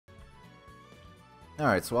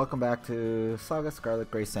Alright, so welcome back to SaGa Scarlet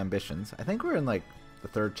Grace Ambitions. I think we're in like the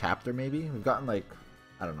 3rd chapter maybe. We've gotten like,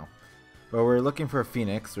 I don't know. But we're looking for a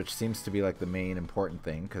phoenix, which seems to be like the main important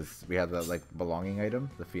thing because we have that like belonging item,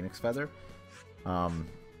 the phoenix feather.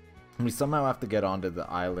 We somehow have to get onto the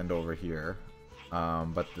island over here.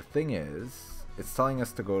 But the thing is, it's telling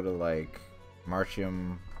us to go to like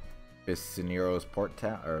Martium Bicinero's port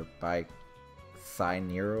town, or by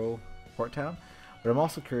Sinero port town. But I'm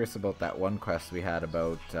also curious about that one quest we had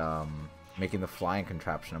about making the flying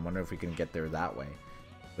contraption. I'm wondering if we can get there that way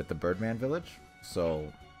with the Birdman village.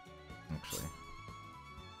 So, actually,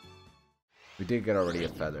 we did get already a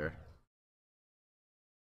feather.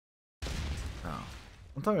 Oh,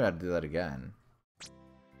 I'm telling you how to do that again.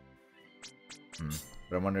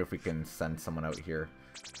 But I'm wondering if we can send someone out here,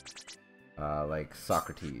 like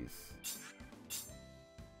Socrates.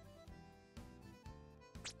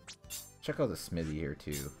 Check out the smithy here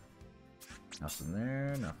too. Nothing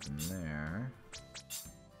there, nothing there.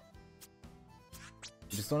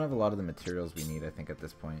 We just don't have a lot of the materials we need, I think, at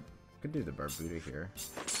this point. Could do the Barbuda here.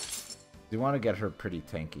 We want to get her pretty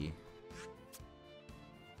tanky.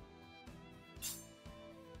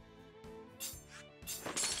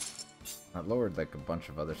 That lowered like a bunch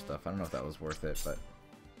of other stuff. I don't know if that was worth it, but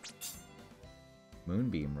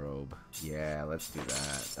Moonbeam robe. Yeah, let's do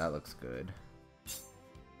that. That looks good.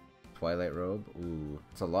 Twilight robe. Ooh,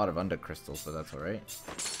 it's a lot of crystals, but that's alright.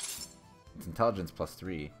 It's intelligence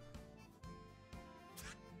 +3.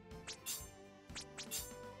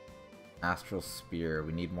 Astral spear.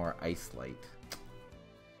 We need more ice light.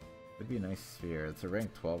 Would be a nice sphere. It's a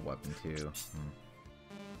rank 12 weapon too.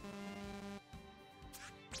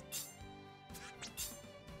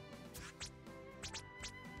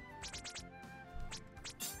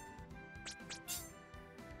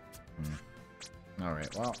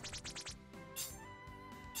 Alright, well.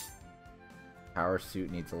 Power suit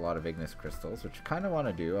needs a lot of Ignis crystals, which I kind of want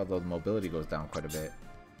to do, although the mobility goes down quite a bit.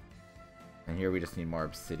 And here we just need more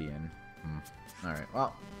obsidian. Alright,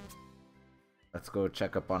 well. Let's go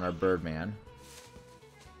check up on our Birdman.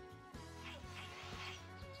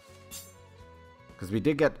 Because we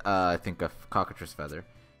did get, I think, a cockatrice feather.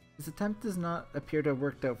 This attempt does not appear to have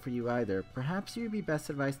worked out for you either. Perhaps you would be best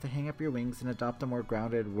advised to hang up your wings and adopt a more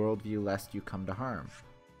grounded worldview lest you come to harm.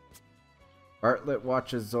 Bartlett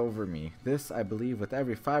watches over me. This I believe with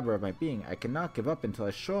every fiber of my being. I cannot give up until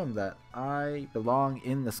I show him that I belong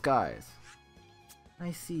in the skies.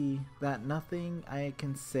 I see that nothing I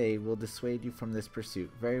can say will dissuade you from this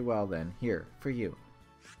pursuit. Very well then, here, for you.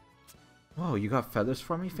 Whoa, you got feathers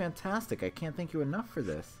for me? Fantastic, I can't thank you enough for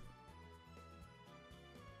this.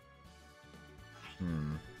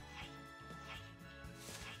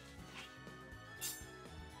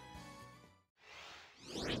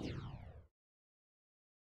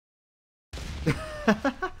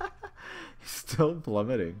 He's still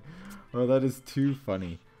plummeting. Oh, that is too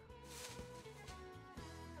funny.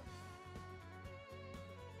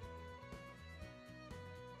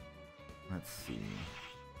 Let's see.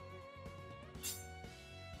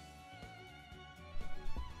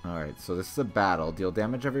 Alright, so this is a battle. Deal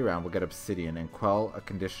damage every round. We'll get obsidian and quell a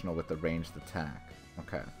conditional with a ranged attack.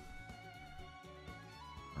 Okay.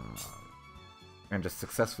 And just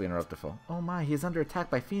successfully interrupt the foe. Oh my, he is under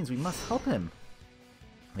attack by fiends. We must help him.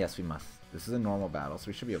 Yes, we must. This is a normal battle, so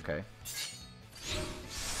we should be okay.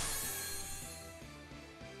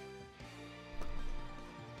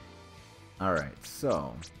 Alright,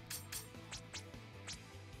 so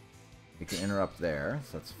we can interrupt there,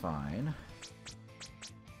 so that's fine.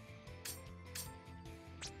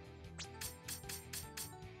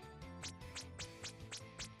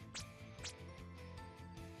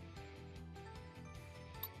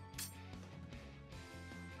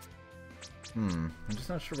 I'm just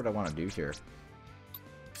not sure what I want to do here.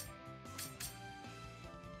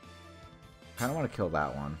 I kind of want to kill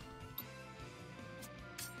that one.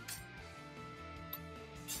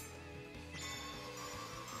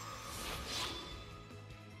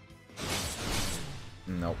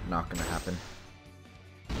 Nope, not gonna happen.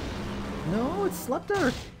 No, it's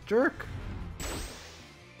Sleptar! Jerk!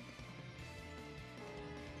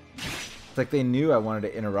 It's like they knew I wanted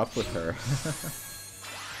to interrupt with her.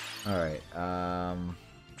 Alright,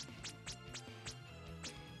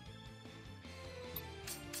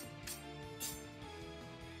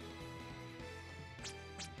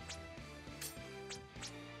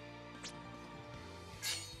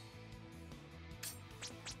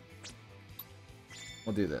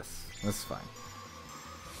 we'll do this. This is fine.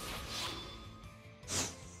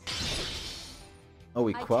 Oh,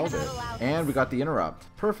 we quelled it. And we got the interrupt.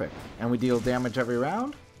 Perfect. And we deal damage every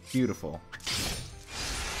round? Beautiful.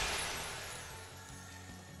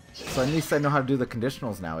 So at least I know how to do the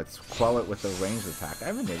conditionals now. It's quell it with the ranged attack.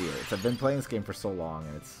 I'm an idiot. I've been playing this game for so long,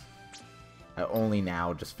 and I only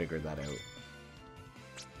now just figured that out.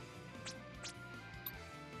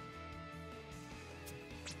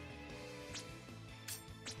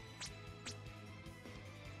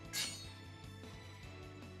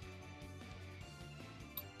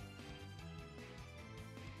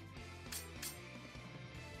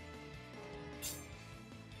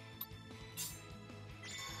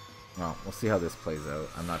 Well, we'll see how this plays out.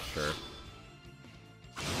 I'm not sure.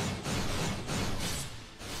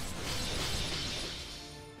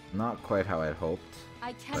 Not quite how I'd hoped.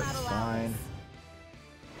 I cannot but it's allow fine.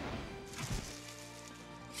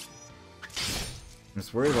 I'm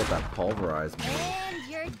just worried about that pulverize move. And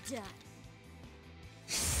you're done.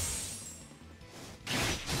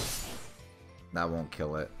 That won't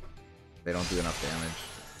kill it. They don't do enough damage.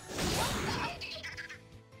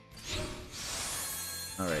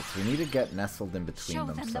 Alright, so we need to get nestled in between Show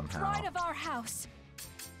them them somehow. the pride of our house.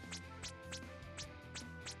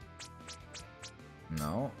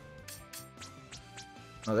 No.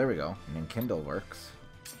 Oh, there we go. I mean, Kindle works.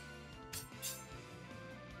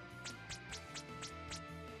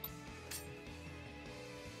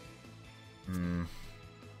 Hmm.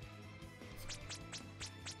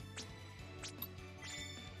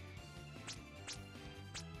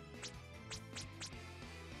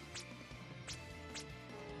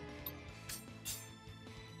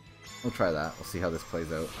 We'll try that. We'll see how this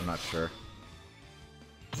plays out. I'm not sure.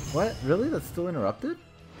 What? Really? That's still interrupted?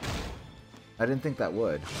 I didn't think that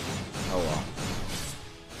would. Oh well.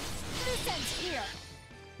 This ends here.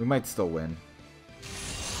 We might still win.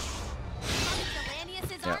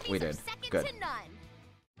 Yeah, we did. Good.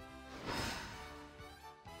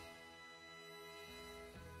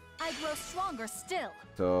 I grow stronger still.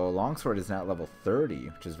 So Longsword is now at level 30,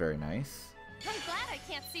 which is very nice. I'm glad I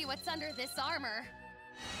can't see what's under this armor.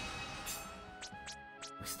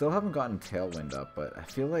 We still haven't gotten Tailwind up, but I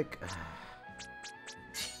feel like...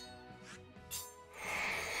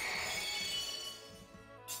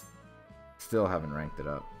 Still haven't ranked it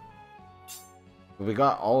up. But we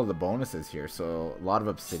got all of the bonuses here, so a lot of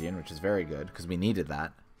Obsidian, which is very good, because we needed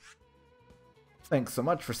that. Thanks so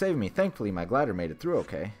much for saving me. Thankfully, my glider made it through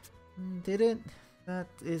okay. Did it? That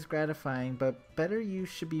is gratifying, but better you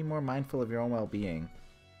should be more mindful of your own well-being.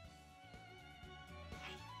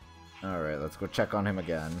 Alright, let's go check on him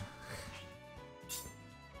again.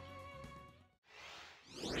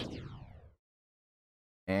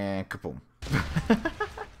 And kaboom.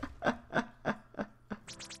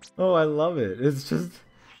 Oh, I love it. It's just...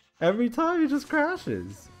 every time it just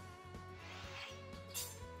crashes.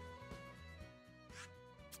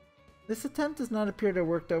 This attempt does not appear to have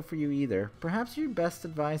worked out for you either. Perhaps you're best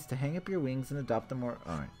advised to hang up your wings and adopt a more...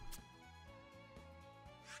 Alright.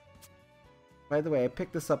 By the way, I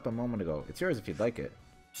picked this up a moment ago. It's yours if you'd like it.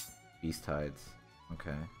 Beast hides.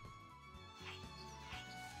 Okay.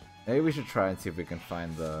 Maybe we should try and see if we can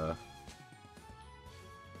find the...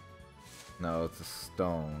 No, it's a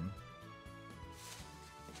stone.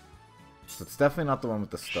 So it's definitely not the one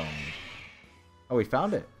with the stone. Oh, we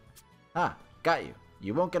found it. Ah, got you.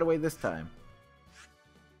 You won't get away this time.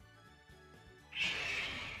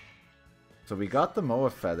 So we got the Moa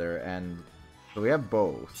Feather, and so we have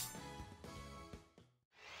both.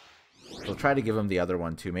 We'll try to give him the other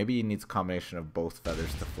one too. Maybe he needs a combination of both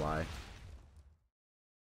feathers to fly.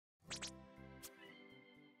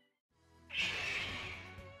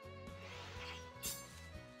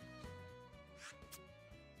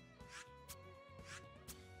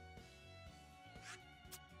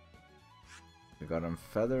 We got him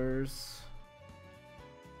feathers.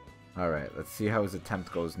 Alright, let's see how his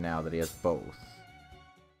attempt goes now that he has both.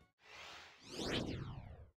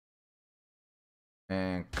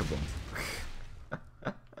 And kaboom.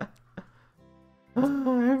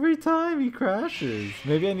 Every time he crashes.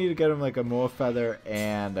 Maybe I need to get him like a Moa Feather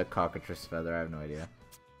and a Cockatrice Feather. I have no idea.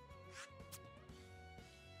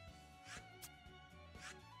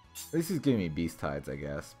 At least he's giving me Beast Tides, I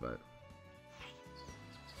guess, but...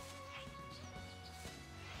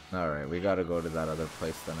 Alright, we gotta go to that other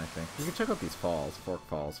place then, I think. We can check out these falls. Fork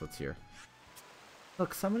Falls, what's here?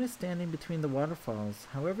 Look, someone is standing between the waterfalls.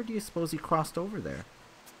 However do you suppose he crossed over there?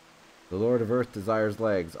 The Lord of Earth desires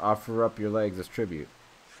legs. Offer up your legs as tribute.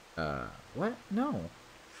 What? No.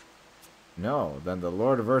 No, then the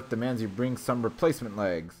Lord of Earth demands you bring some replacement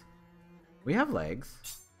legs. We have legs.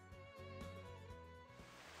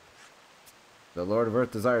 The Lord of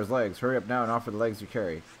Earth desires legs. Hurry up now and offer the legs you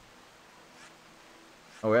carry.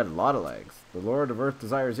 Oh, we had a lot of legs. The Lord of Earth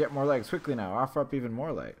desires yet more legs. Quickly now, offer up even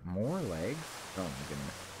more legs. More legs? Oh my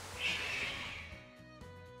goodness.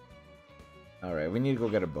 Alright, we need to go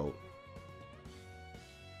get a boat.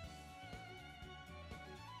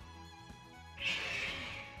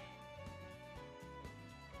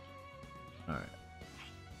 Alright.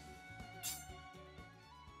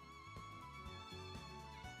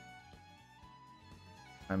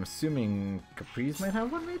 I'm assuming Capri's might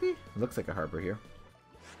have one, maybe? It looks like a harbor here.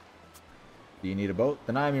 Do you need a boat?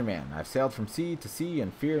 Then I am your man. I've sailed from sea to sea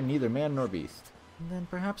and fear neither man nor beast. And then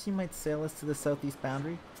perhaps you might sail us to the southeast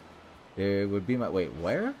boundary? It would be my... Wait,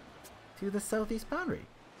 where? To the southeast boundary.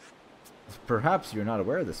 Perhaps you're not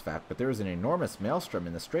aware of this fact, but there is an enormous maelstrom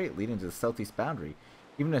in the strait leading to the southeast boundary.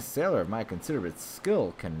 Even a sailor of my considerable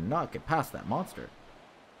skill cannot get past that monster.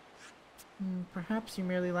 Perhaps you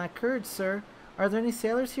merely lack courage, sir. Are there any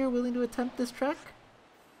sailors here willing to attempt this trek?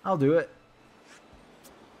 I'll do it.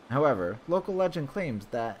 However, local legend claims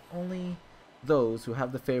that only those who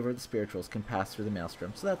have the favor of the spirituals can pass through the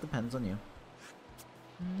maelstrom, so that depends on you.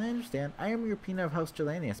 I understand. I am Europina of House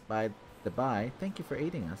Gelanius, by the by. Thank you for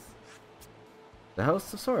aiding us. The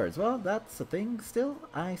House of Swords. Well, that's a thing still.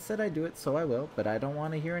 I said I'd do it, so I will, but I don't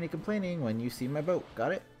want to hear any complaining when you see my boat.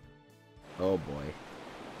 Got it? Oh boy.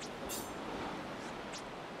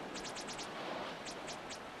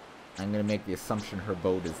 I'm gonna make the assumption her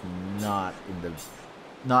boat is not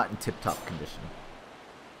in tip-top condition.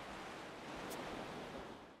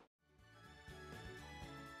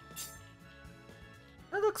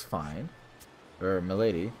 That looks fine.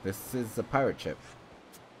 Milady, this is a pirate ship.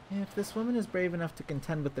 If this woman is brave enough to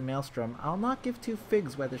contend with the maelstrom, I'll not give two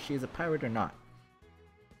figs whether she is a pirate or not.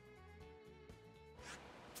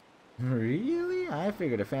 Really? I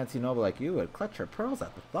figured a fancy noble like you would clutch her pearls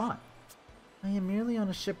at the thought. I am merely on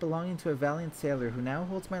a ship belonging to a valiant sailor who now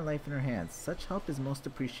holds my life in her hands. Such help is most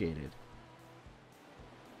appreciated.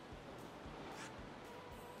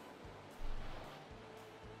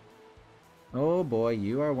 Oh boy,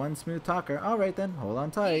 you are one smooth talker. Alright then, hold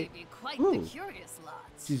on tight. Quite the curious lot.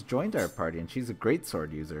 She's joined our party and she's a great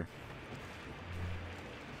sword user.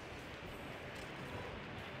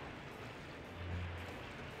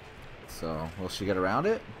 So, will she get around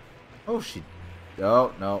it? Oh, she...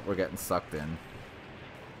 Oh, no, we're getting sucked in.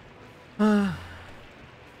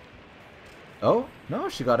 Oh, no,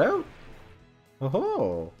 she got out.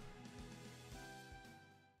 Oh.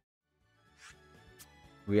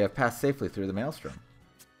 We have passed safely through the maelstrom.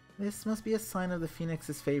 This must be a sign of the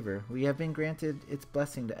Phoenix's favor. We have been granted its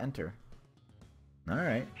blessing to enter.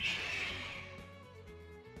 Alright.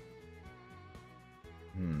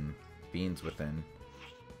 Beans within.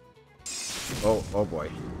 Oh, oh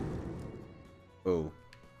boy. Oh.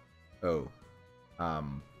 Oh.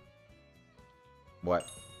 What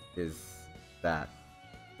is that?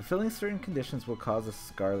 Fulfilling certain conditions will cause a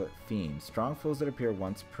Scarlet Fiend. Strong foes that appear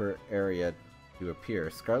once per area to appear.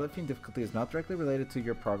 Scarlet Fiend difficulty is not directly related to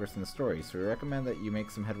your progress in the story, so we recommend that you make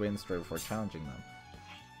some headway in the story before challenging them.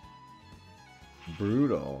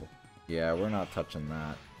 Brutal. Yeah, we're not touching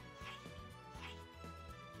that.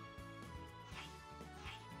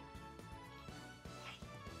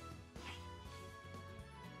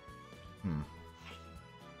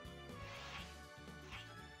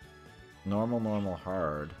 Normal, normal,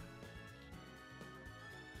 hard.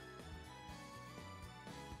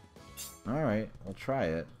 Alright, we'll try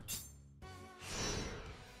it.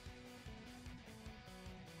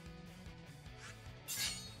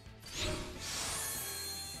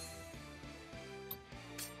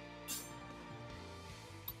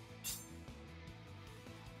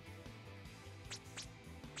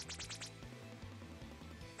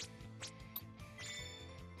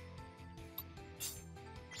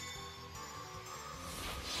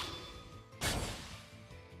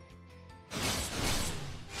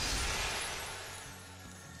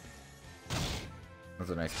 That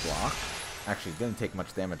was a nice block. Actually, didn't take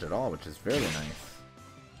much damage at all, which is very nice.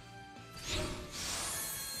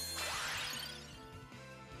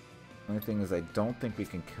 Only thing is I don't think we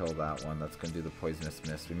can kill that one. That's going to do the Poisonous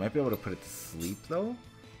Mist. We might be able to put it to sleep, though.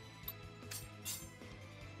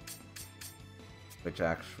 Which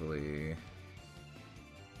actually...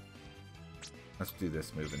 Let's do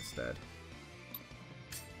this move instead.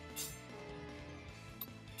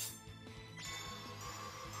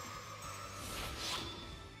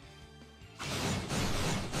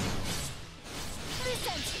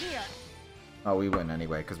 Oh, we win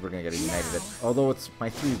anyway, because we're going to get a United. Although it's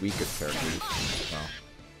my 3 weakest characters. Well,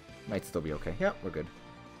 might still be okay. Yep, we're good.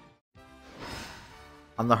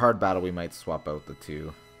 On the hard battle, we might swap out the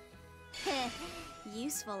 2.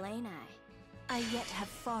 Useful, ain't I? I yet have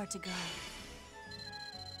far to go.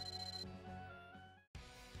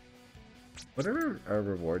 What are our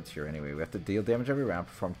rewards here anyway? We have to deal damage every round,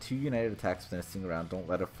 perform 2 united attacks within a single round, don't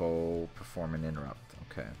let a foe perform an interrupt.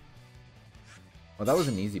 Okay. Well, that was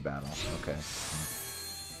an easy battle. Okay.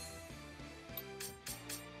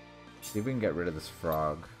 See if we can get rid of this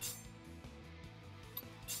frog.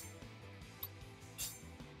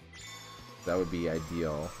 That would be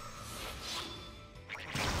ideal.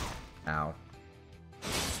 Ow.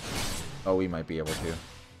 Oh, we might be able to.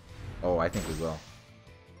 Oh, I think we will.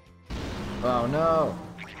 Oh no!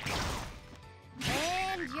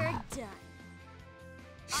 And you're done.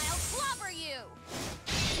 I'll clobber you.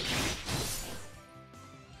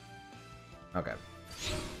 Okay.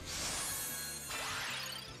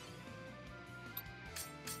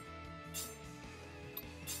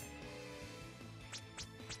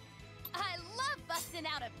 I love busting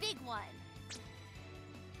out a big one.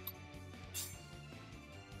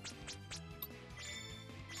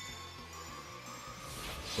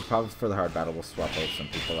 The probably for the hard battle, we'll swap out some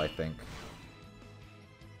people, I think.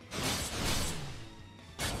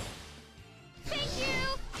 Thank you.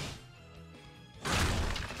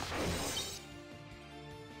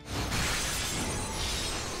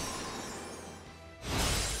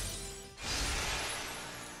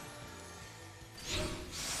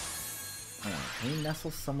 Can we nestle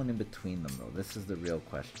someone in between them, though? This is the real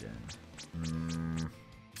question.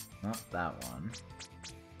 Not that one.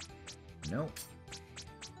 Nope.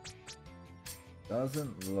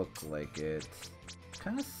 Doesn't look like it.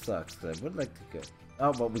 Kind of sucks, because I would like to go...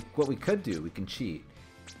 Oh, but what we could do, we can cheat.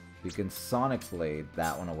 We can Sonic Blade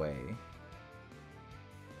that one away.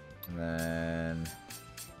 And then...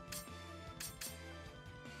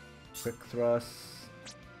 Quick Thrust.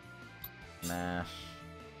 Smash.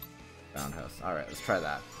 Roundhouse. Alright, let's try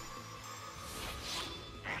that.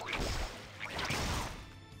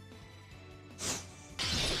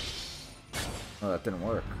 Oh, that didn't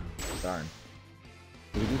work. Darn.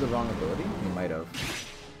 Did we do the wrong ability? We might have.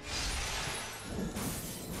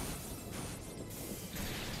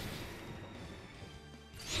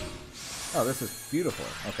 Oh, this is beautiful.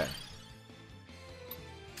 Okay.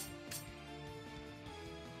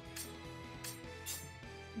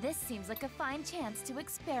 This seems like a fine chance to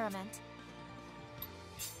experiment.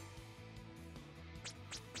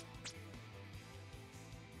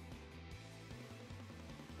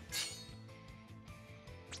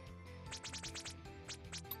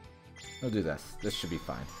 We'll do this. This should be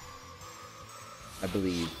fine. I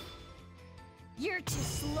believe. You're too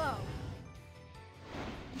slow.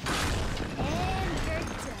 And you're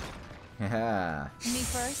done. Yeah. Me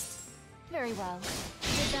first? Very well.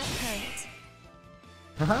 Did that hurt?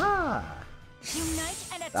 Haha! Unite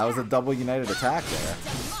and attack. That was a double united attack there.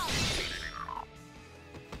 Demolish.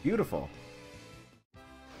 Beautiful.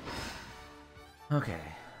 Okay.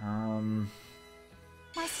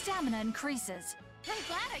 My stamina increases. I'm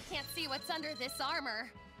glad I can't see what's under this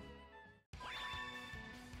armor.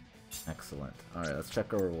 Excellent. Alright, let's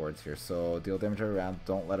check our rewards here. So, deal damage every round,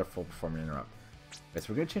 don't let a foe perform an interrupt. Okay, so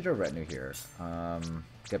we're gonna change our retinue here.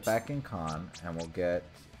 Get back in Con, and we'll get...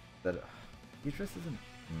 that. Beatrice isn't...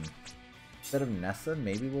 Instead of Nessa,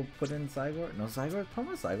 maybe we'll put in Zygor? No, Zygor,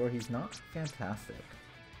 problem with Zygor, he's not fantastic.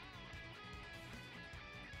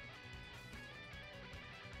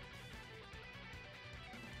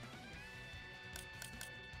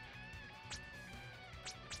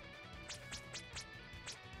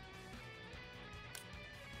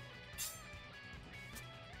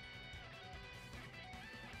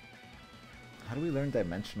 How do we learn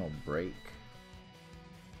Dimensional Break?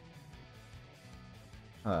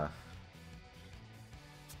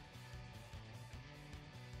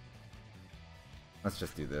 Let's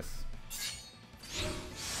just do this.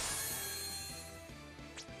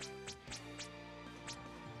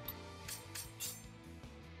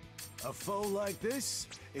 A foe like this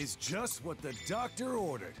is just what the doctor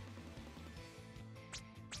ordered.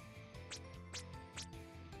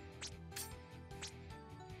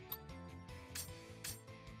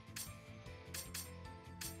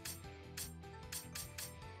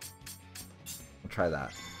 We'll try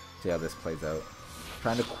that. See how this plays out.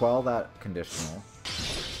 Trying to quell that conditional.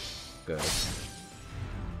 Good.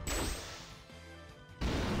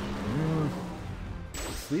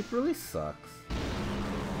 Sleep really sucks.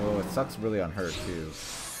 Oh, it sucks really on her too.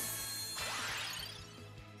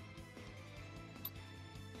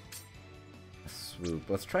 Swoop.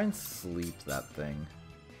 Let's try and sleep that thing.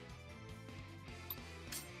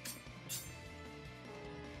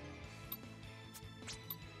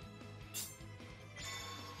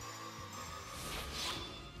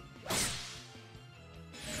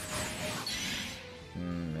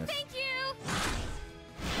 Thank you.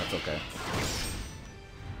 That's okay.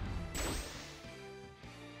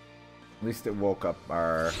 At least it woke up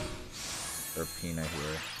our Pina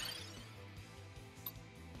here.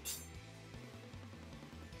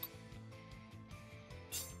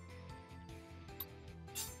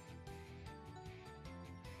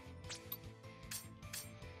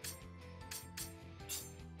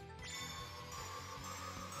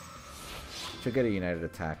 Should get a united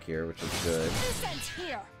attack here, which is good.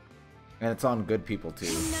 Here. And it's on good people too.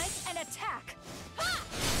 Unite and attack.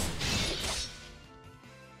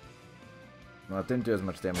 Well, it didn't do as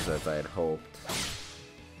much damage as I had hoped.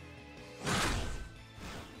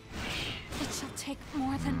 It shall take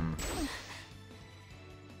more than...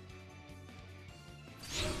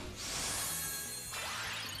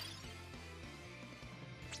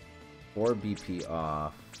 4 BP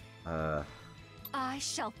off. I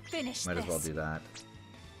shall finish Might this. as well do that.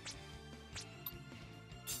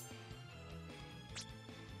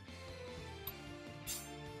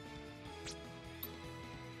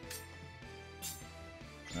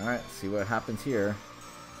 Alright, see what happens here.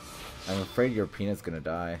 I'm afraid your peanut's gonna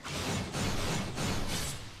die.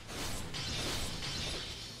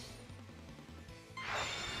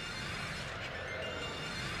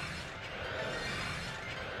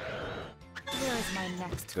 Where is my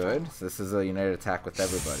next Good. foe? So this is a united attack with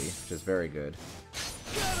everybody, which is very good.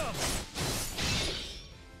 Get him!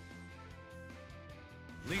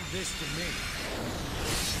 Leave this to me.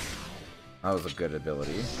 That was a good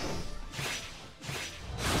ability.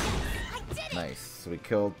 Nice. So we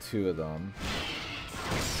killed 2 of them.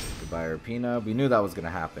 Goodbye, Arpina. We knew that was going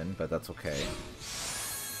to happen, but that's okay.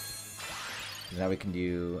 Now we can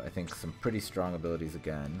do, I think, some pretty strong abilities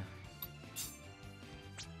again.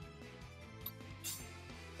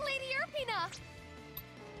 Lady Urpina!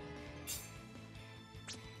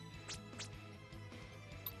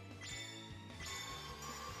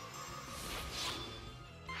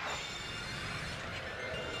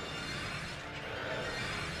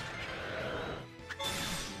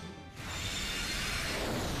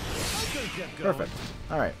 Get going. Perfect.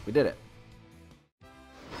 Alright, we did it.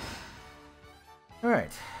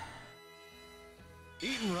 Alright.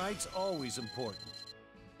 Eating right's always important.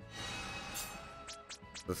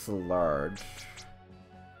 This is large.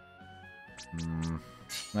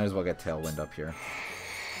 Might as well get Tailwind up here.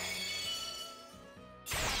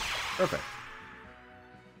 Perfect.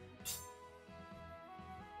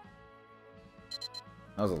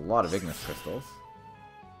 That was a lot of Ignis crystals.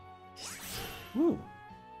 Ooh.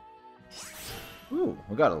 Ooh,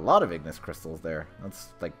 we got a lot of Ignis crystals there. That's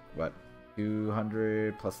like, what,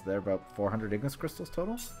 200 plus there, about 400 Ignis crystals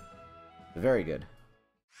total? Very good.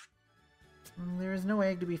 There is no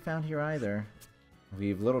egg to be found here either.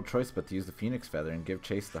 We've little choice but to use the Phoenix Feather and give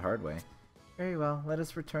chase the hard way. Very well, let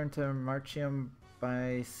us return to Marchium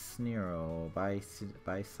by Snero. By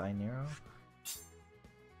Sinero?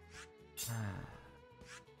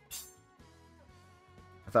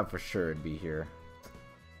 I thought for sure it'd be here.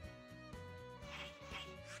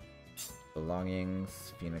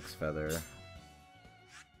 Belongings, Phoenix Feather.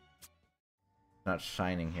 Not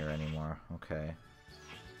shining here anymore. Okay.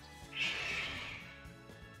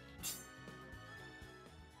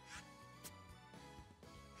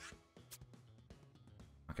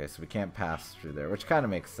 Okay, so we can't pass through there, which kind of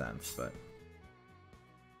makes sense, but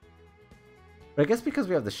I guess because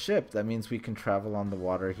we have the ship, that means we can travel on the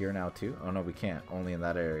water here now too? Oh no, we can't. Only in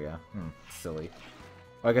that area. Silly.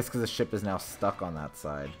 Oh, I guess because the ship is now stuck on that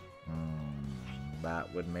side.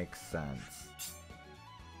 That would make sense.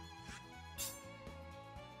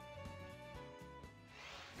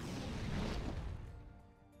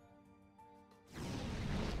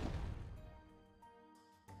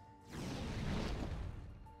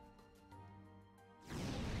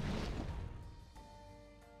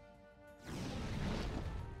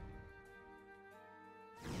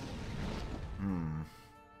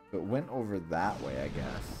 It went over that way, I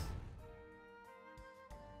guess.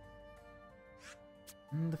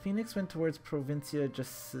 The Phoenix went towards Provincia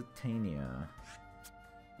Jusitania.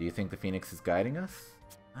 Do you think the Phoenix is guiding us?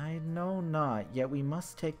 I know not, yet we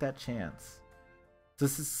must take that chance. So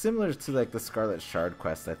this is similar to like the Scarlet Shard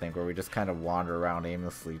quest, I think, where we just kind of wander around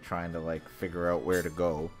aimlessly trying to like figure out where to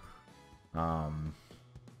go. The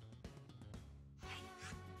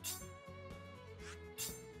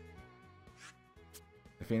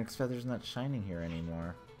Phoenix Feather's not shining here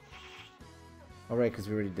anymore. Oh right, because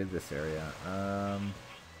we already did this area.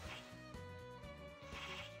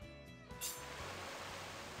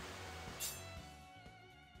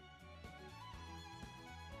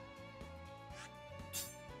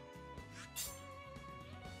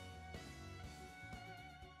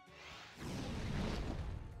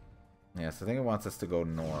 Yes, I think it wants us to go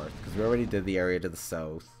north, because we already did the area to the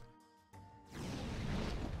south.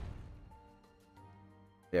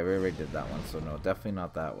 Yeah, we already did that one, so no, definitely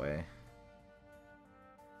not that way.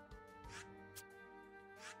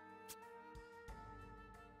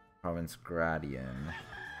 Province Gradian.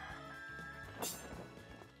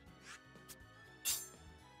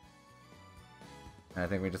 And I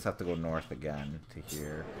think we just have to go north again to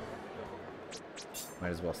here. Might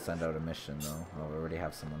as well send out a mission though. Oh, we already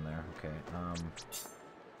have someone there. Okay.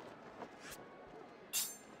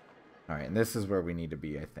 Alright, and this is where we need to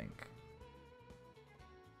be, I think.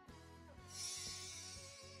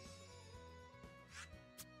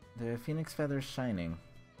 The phoenix feather's shining.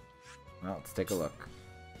 Well, let's take a look.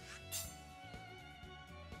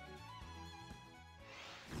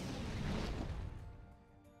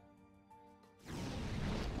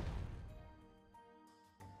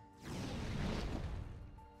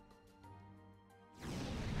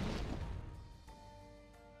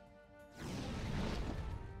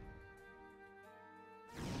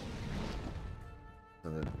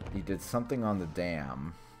 He did something on the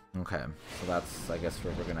dam. Okay, so that's, I guess,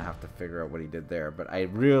 where we're gonna have to figure out what he did there. But I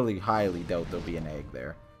really highly doubt there'll be an egg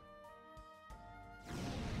there.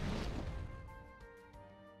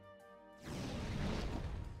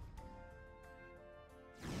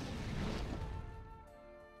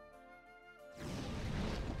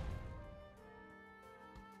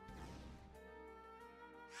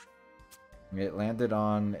 It landed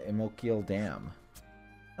on Imokil Dam.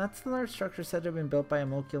 That's the large structure said to have been built by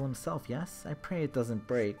Imokil himself, yes? I pray it doesn't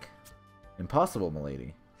break. Impossible,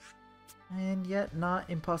 milady. And yet not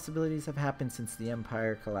impossibilities have happened since the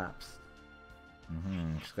Empire collapsed.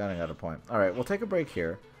 She's got a point. Alright, we'll take a break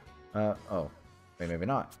here. Oh. Wait, maybe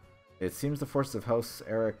not. It seems the forces of House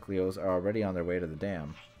Heraclios are already on their way to the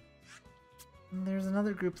dam. There's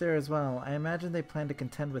another group there as well. I imagine they plan to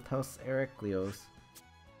contend with House Heraclios.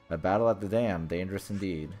 A battle at the dam, dangerous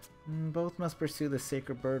indeed. Both must pursue the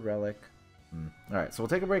sacred bird relic. Alright, so we'll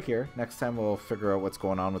take a break here. Next time we'll figure out what's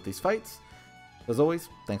going on with these fights. As always,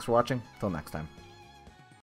 thanks for watching. Till next time.